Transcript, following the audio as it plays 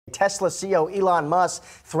Tesla CEO Elon Musk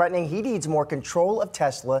threatening he needs more control of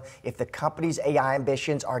Tesla if the company's AI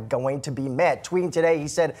ambitions are going to be met. Tweeting today, he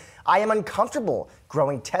said, "I am uncomfortable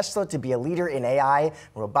growing Tesla to be a leader in AI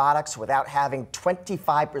robotics without having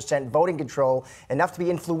 25% voting control, enough to be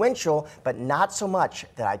influential, but not so much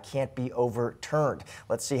that I can't be overturned."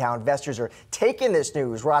 Let's see how investors are taking this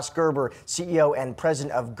news. Ross Gerber, CEO and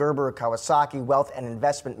president of Gerber Kawasaki Wealth and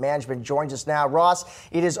Investment Management, joins us now. Ross,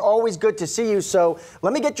 it is always good to see you. So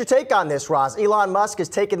let me get your take on this, Ross. Elon Musk has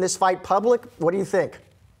taken this fight public. What do you think?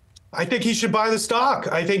 I think he should buy the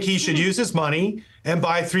stock. I think he should use his money and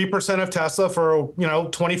buy 3% of Tesla for,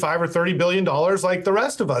 $25 or $30 billion like the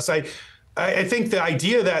rest of us. I think the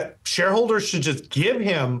idea that shareholders should just give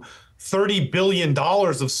him $30 billion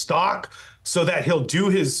of stock so that he'll do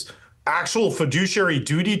his actual fiduciary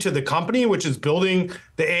duty to the company, which is building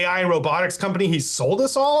the AI robotics company he sold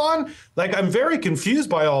us all on. Like, I'm very confused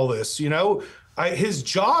by all this. His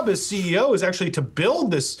job as CEO is actually to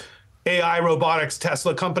build this AI robotics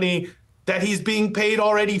Tesla company that he's being paid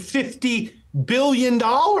already $50 billion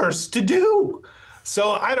to do.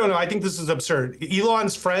 So I don't know. I think this is absurd.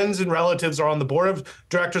 Elon's friends and relatives are on the board of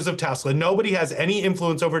directors of Tesla. Nobody has any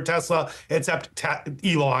influence over Tesla except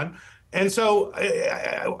Elon. And so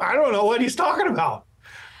I don't know what he's talking about.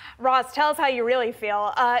 Ross, tell us how you really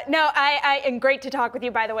feel. And great to talk with you,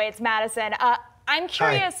 by the way. It's Madison. I'm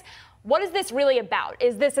curious. Hi. What is this really about?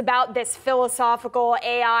 Is this about this philosophical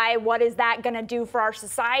AI? What is that going to do for our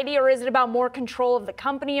society? Or is it about more control of the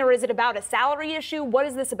company? Or is it about a salary issue? What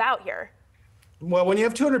is this about here? Well, when you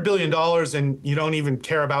have $200 billion and you don't even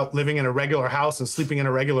care about living in a regular house and sleeping in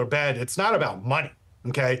a regular bed, it's not about money.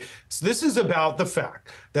 Okay, so this is about the fact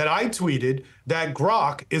that I tweeted that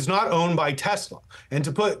Grok is not owned by Tesla. And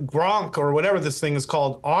to put Gronk, or whatever this thing is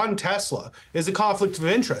called, on Tesla is a conflict of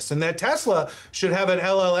interest. And that Tesla should have an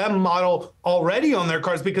LLM model already on their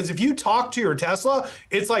cars, because if you talk to your Tesla,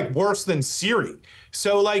 it's like worse than Siri.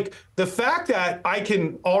 So like the fact that I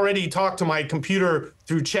can already talk to my computer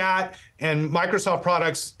through chat and Microsoft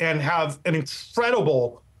products and have an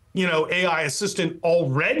incredible, AI assistant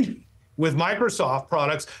already with Microsoft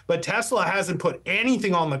products, but Tesla hasn't put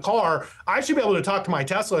anything on the car. I should be able to talk to my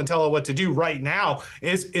Tesla and tell it what to do right now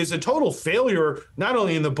is a total failure, not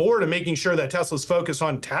only in the board and making sure that Tesla's focused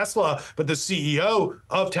on Tesla, but the CEO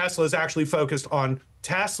of Tesla is actually focused on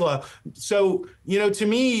Tesla. So, to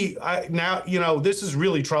me, this is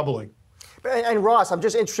really troubling. And Ross, I'm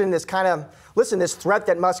just interested in this this threat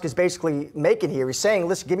that Musk is basically making here. He's saying,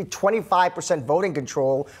 listen, give me 25% voting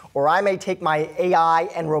control, or I may take my AI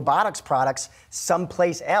and robotics products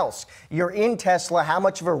someplace else. You're in Tesla. How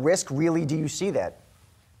much of a risk really do you see that?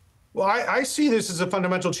 Well, I see this as a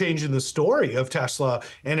fundamental change in the story of Tesla,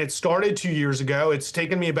 and it started 2 years ago. It's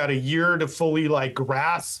taken me about a year to fully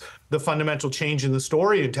grasp the fundamental change in the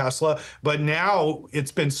story in Tesla, but now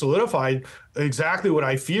it's been solidified exactly what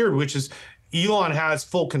I feared, which is Elon has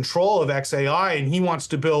full control of XAI, and he wants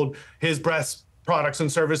to build his best products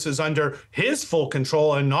and services under his full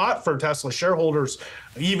control and not for Tesla shareholders,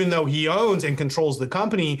 even though he owns and controls the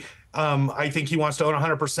company. I think he wants to own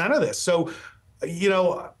 100% of this. So,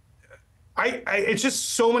 it's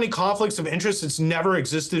just so many conflicts of interest. It's never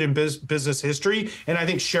existed in business history. And I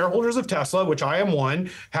think shareholders of Tesla, which I am one,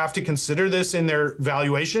 have to consider this in their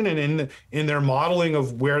valuation and in their modeling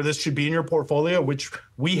of where this should be in your portfolio, which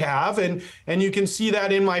we have. And you can see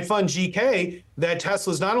that in my fund, GK, that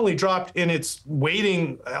Tesla's not only dropped in its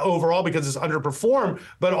weighting overall because it's underperformed,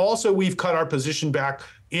 but also we've cut our position back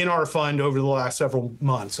in our fund over the last several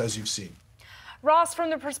months, as you've seen. Ross, from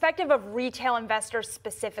the perspective of retail investors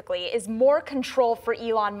specifically, is more control for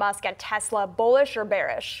Elon Musk at Tesla bullish or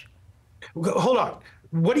bearish? Hold on.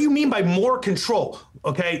 What do you mean by more control?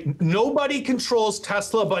 Okay, nobody controls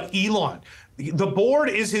Tesla but Elon. The board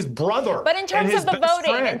is his brother. But in terms of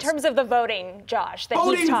the voting, Josh, that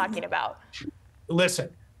he's talking about. Listen.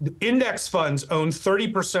 Index funds own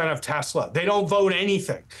 30% of Tesla. They don't vote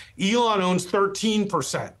anything. Elon owns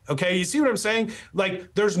 13%. Okay, you see what I'm saying?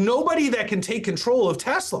 There's nobody that can take control of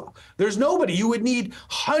Tesla. There's nobody. You would need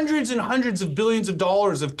hundreds and hundreds of billions of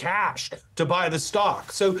dollars of cash to buy the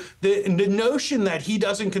stock. So the notion that he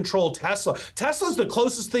doesn't control Tesla's the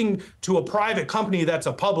closest thing to a private company that's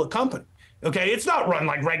a public company. Okay, it's not run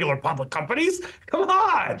like regular public companies. Come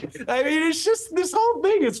on. I mean, it's just this whole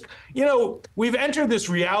thing is, we've entered this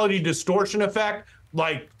reality distortion effect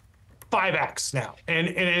like 5x now. And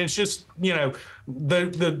it's just,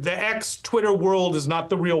 the ex-Twitter world is not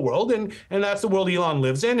the real world. And that's the world Elon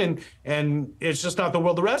lives in. And it's just not the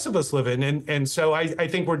world the rest of us live in. And so I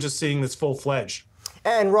think we're just seeing this full-fledged.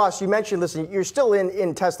 And Ross, you mentioned, listen, you're still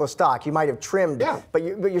in Tesla stock. You might have trimmed, but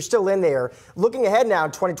you're still in there. Looking ahead now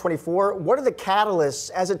in 2024, what are the catalysts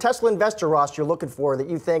as a Tesla investor, Ross, you're looking for that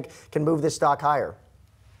you think can move this stock higher?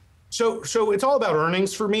 So it's all about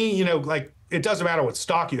earnings for me. You know, like, it doesn't matter what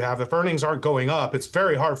stock you have. If earnings aren't going up, it's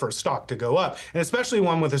very hard for a stock to go up, and especially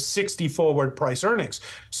one with a 60 forward price earnings.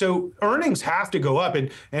 So earnings have to go up,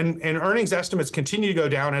 and earnings estimates continue to go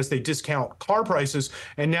down as they discount car prices.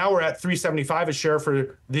 And now we're at $375 a share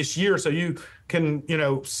for this year. So you can,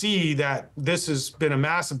 see that this has been a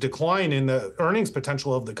massive decline in the earnings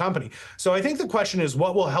potential of the company. So I think the question is,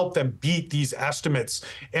 what will help them beat these estimates?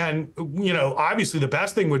 And, obviously the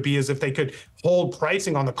best thing would be is if they could hold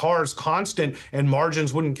pricing on the cars constant and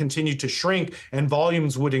margins wouldn't continue to shrink and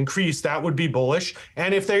volumes would increase. That would be bullish.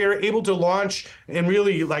 And if they are able to launch and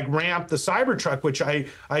really ramp the Cybertruck, which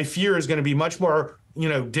I fear is going to be much more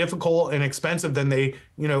difficult and expensive than they,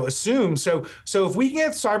 assume. So if we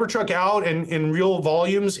get Cybertruck out in real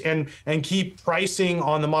volumes and keep pricing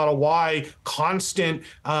on the Model Y constant,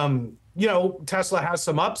 Tesla has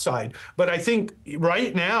some upside. But I think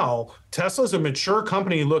right now, Tesla's a mature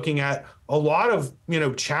company looking at a lot of,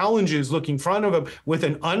 challenges looking in front of them with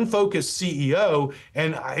an unfocused CEO.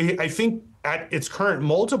 And I think at its current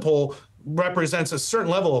multiple, represents a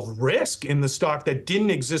certain level of risk in the stock that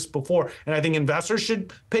didn't exist before. And I think investors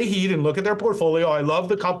should pay heed and look at their portfolio. I love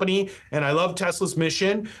the company and I love Tesla's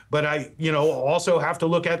mission, but I, also have to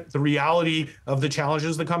look at the reality of the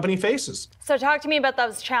challenges the company faces. So talk to me about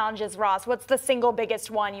those challenges, Ross. What's the single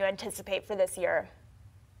biggest one you anticipate for this year?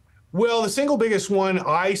 Well, the single biggest one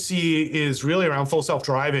I see is really around full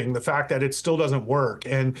self-driving, the fact that it still doesn't work.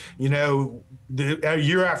 And,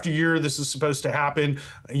 year after year, this is supposed to happen.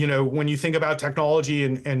 When you think about technology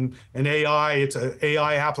and AI, it's an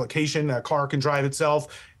AI application. A car can drive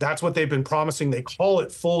itself. That's what they've been promising. They call it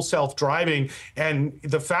full self-driving. And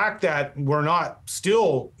the fact that we're not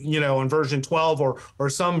still, in version 12 or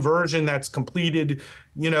some version that's completed,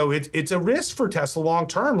 it's a risk for Tesla long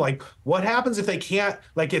term. Like, what happens if they can't,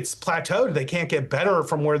 it's plateaued, they can't get better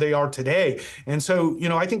from where they are today? And so,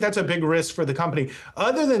 I think that's a big risk for the company.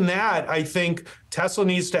 Other than that, I think Tesla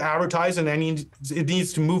needs to advertise and it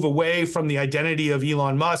needs to move away from the identity of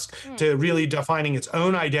Elon Musk to really defining its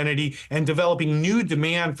own identity and developing new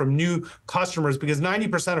demand from new customers, because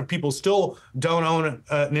 90% of people still don't own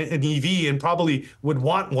an EV and probably would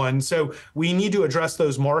want one. So we need to address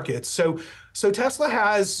those markets. So Tesla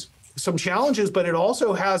has some challenges, but it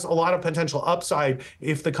also has a lot of potential upside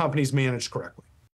if the company's managed correctly.